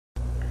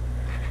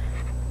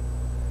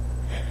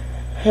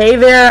Hey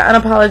there,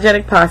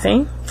 Unapologetic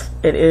Posse.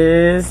 It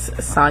is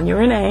Sonya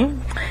Renee,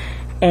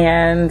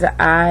 and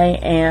I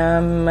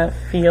am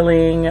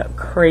feeling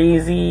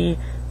crazy,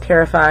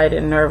 terrified,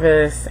 and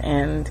nervous,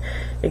 and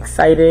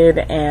excited,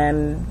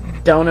 and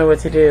don't know what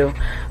to do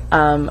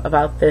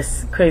about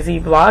this crazy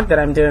vlog that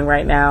I'm doing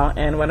right now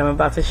and what I'm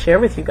about to share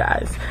with you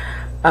guys.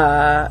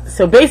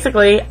 So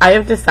basically, I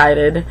have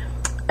decided,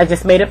 I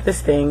just made up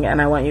this thing,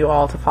 and I want you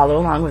all to follow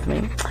along with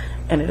me,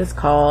 and it is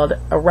called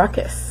a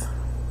RUHCUS.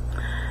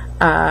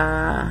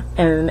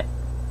 And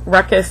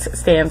RUHCUS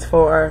stands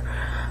for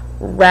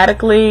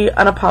Radically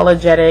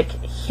Unapologetic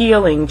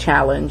Healing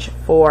Challenge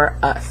for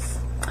Us.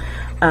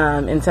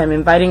 And so I'm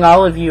inviting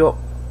all of you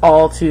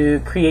all to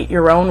create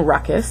your own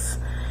RUHCUS,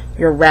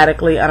 your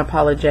Radically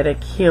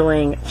Unapologetic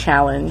Healing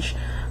Challenge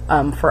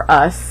for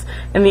us.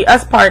 And the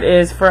us part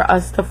is for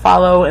us to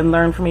follow and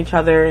learn from each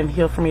other and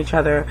heal from each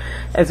other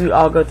as we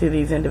all go through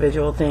these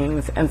individual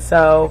things. And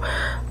so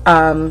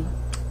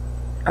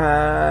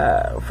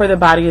for the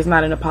body is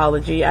not an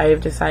apology, I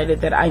have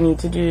decided that I need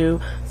to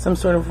do some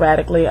sort of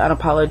radically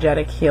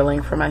unapologetic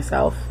healing for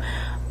myself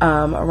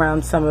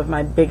around some of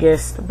my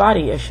biggest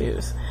body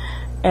issues.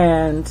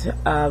 And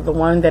the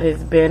one that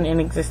has been in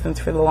existence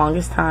for the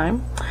longest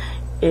time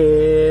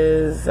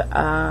is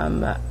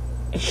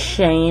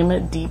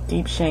shame,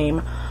 deep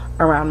shame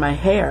around my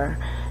hair.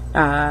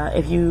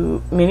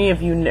 Many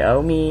of you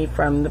know me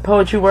from the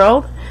poetry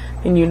world,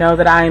 and you know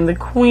that I am the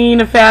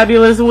queen of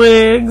fabulous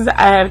wigs.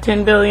 I have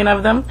 10 billion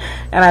of them,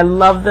 and I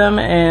love them,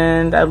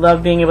 and I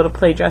love being able to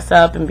play dress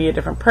up and be a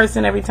different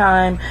person every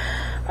time.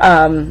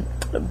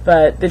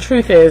 But the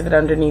truth is that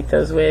underneath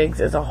those wigs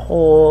is a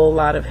whole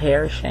lot of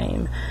hair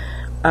shame.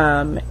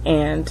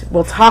 And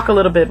we'll talk a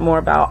little bit more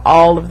about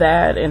all of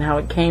that and how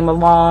it came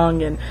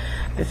along and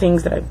the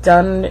things that I've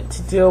done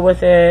to deal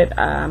with it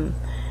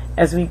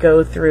as we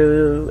go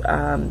through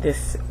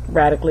this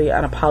radically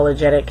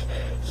unapologetic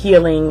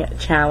healing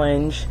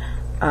challenge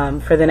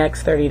for the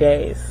next 30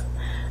 days.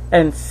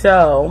 And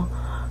so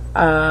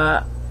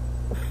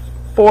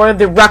for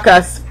the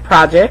RUHCUS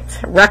project,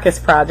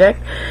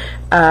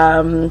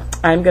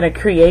 I'm going to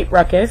create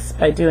RUHCUS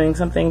by doing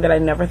something that I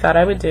never thought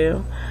I would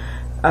do,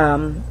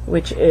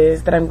 which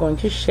is that I'm going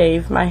to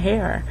shave my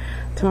hair.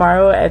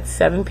 Tomorrow at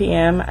 7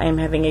 p.m. I am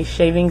having a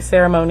shaving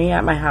ceremony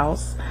at my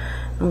house.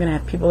 I'm going to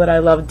have people that I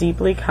love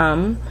deeply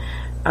come,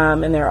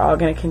 and they're all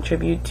going to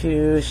contribute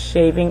to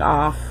shaving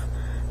off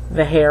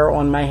the hair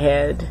on my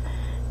head,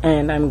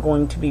 and I'm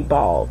going to be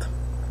bald.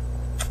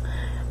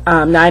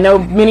 Now I know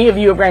many of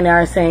you right now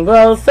are saying,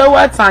 well, so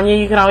what, Sonya?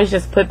 You can always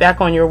just put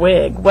back on your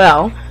wig.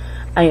 Well,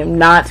 I am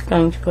not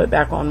going to put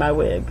back on my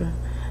wig.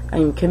 I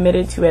am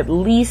committed to at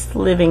least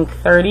living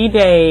 30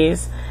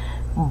 days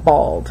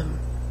bald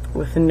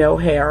with no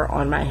hair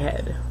on my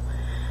head.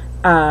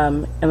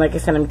 And like I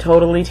said, I'm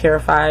totally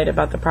terrified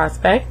about the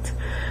prospect,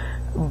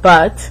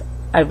 but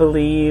I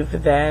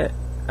believe that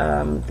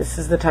this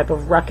is the type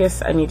of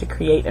RUHCUS I need to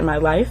create in my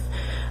life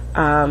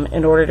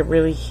in order to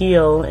really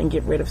heal and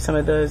get rid of some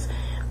of those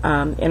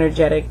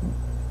energetic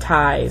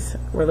ties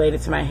related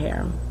to my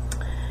hair.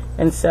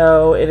 And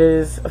so it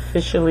is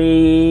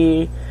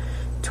officially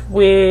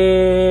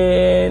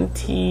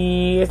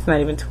 20, it's not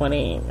even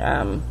 20,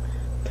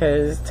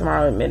 because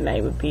tomorrow at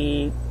midnight would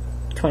be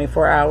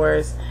 24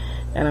 hours,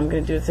 and I'm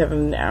going to do it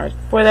 7 hours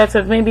before that,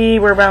 so maybe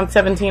we're around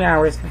 17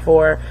 hours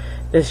before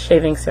this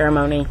shaving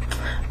ceremony.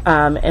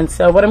 And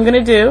so what I'm going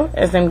to do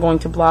is I'm going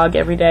to blog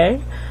every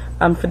day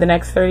for the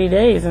next 30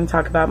 days and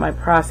talk about my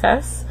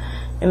process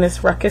in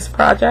this RUHCUS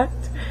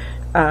project,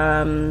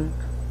 and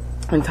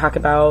talk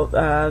about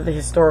the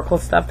historical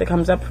stuff that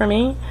comes up for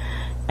me,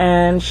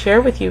 and share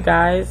with you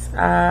guys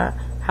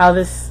how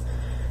this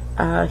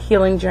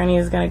healing journey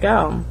is going to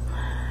go.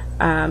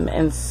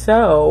 And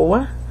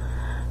so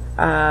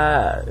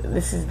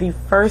this is the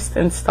first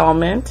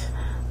installment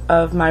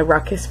of my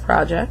RUHCUS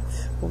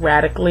project,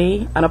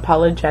 Radically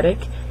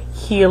Unapologetic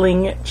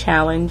Healing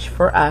Challenge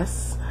for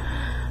Us.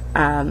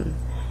 And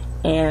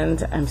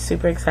I'm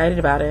super excited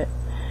about it.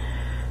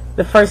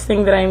 The first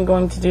thing that I'm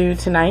going to do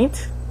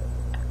tonight,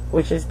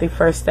 which is the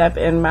first step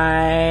in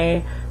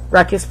my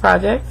RUHCUS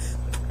project,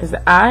 is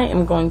that I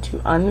am going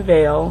to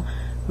unveil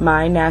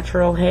my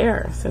natural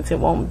hair, since it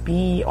won't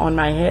be on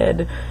my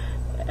head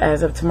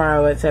as of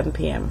tomorrow at 7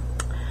 p.m.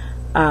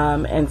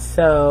 And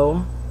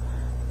so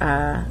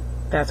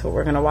that's what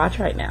we're going to watch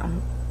right now.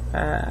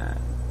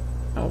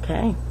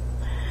 Okay.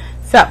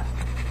 So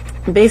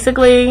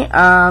basically,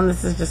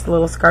 this is just a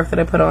little scarf that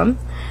I put on,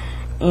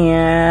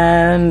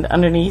 and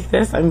underneath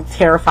this, I'm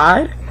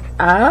terrified,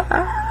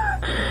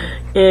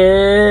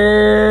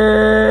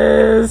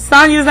 is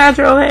Sonya's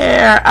natural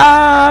hair.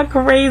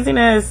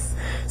 Craziness.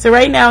 So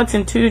right now it's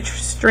in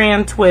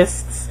 2-strand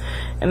twists,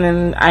 and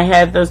then I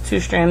had those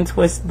 2-strand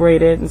twists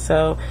braided, and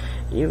so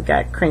you've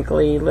got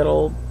crinkly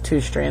little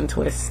 2-strand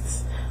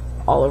twists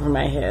all over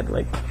my head,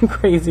 like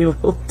crazy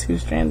little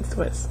 2-strand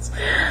twists.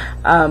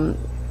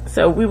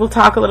 So we will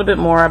talk a little bit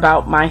more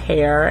about my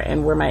hair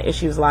and where my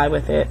issues lie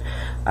with it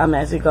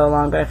as we go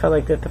along, but I feel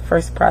like that the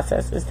first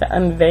process is to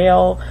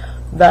unveil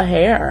the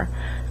hair,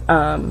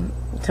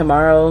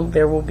 Tomorrow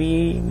there will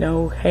be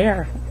no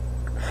hair.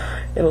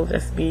 It'll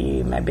just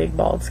be my big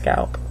bald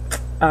scalp.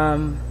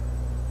 Thank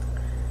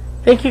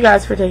you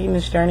guys for taking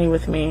this journey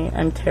with me.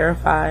 I'm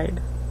terrified,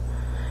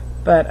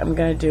 but I'm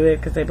going to do it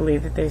because I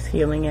believe that there's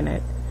healing in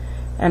it.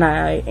 And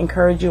I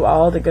encourage you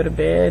all to go to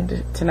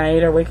bed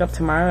tonight or wake up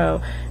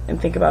tomorrow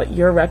and think about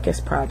your ruckus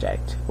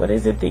project. What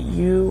is it that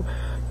you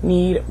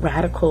need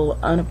radical,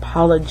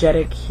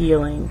 unapologetic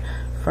healing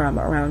from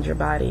around your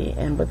body?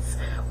 And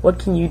what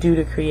can you do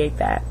to create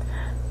that?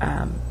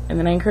 And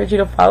then I encourage you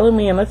to follow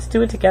me and let's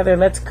do it together.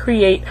 Let's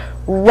create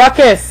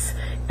ruckus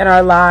in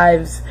our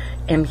lives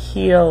and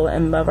heal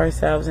and love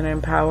ourselves and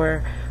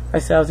empower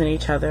ourselves and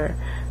each other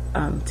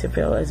to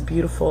feel as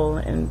beautiful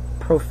and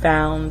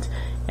profound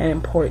and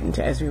important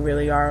as we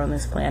really are on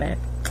this planet.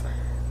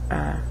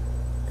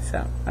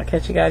 So I'll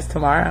catch you guys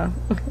tomorrow.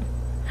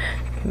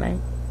 Good night.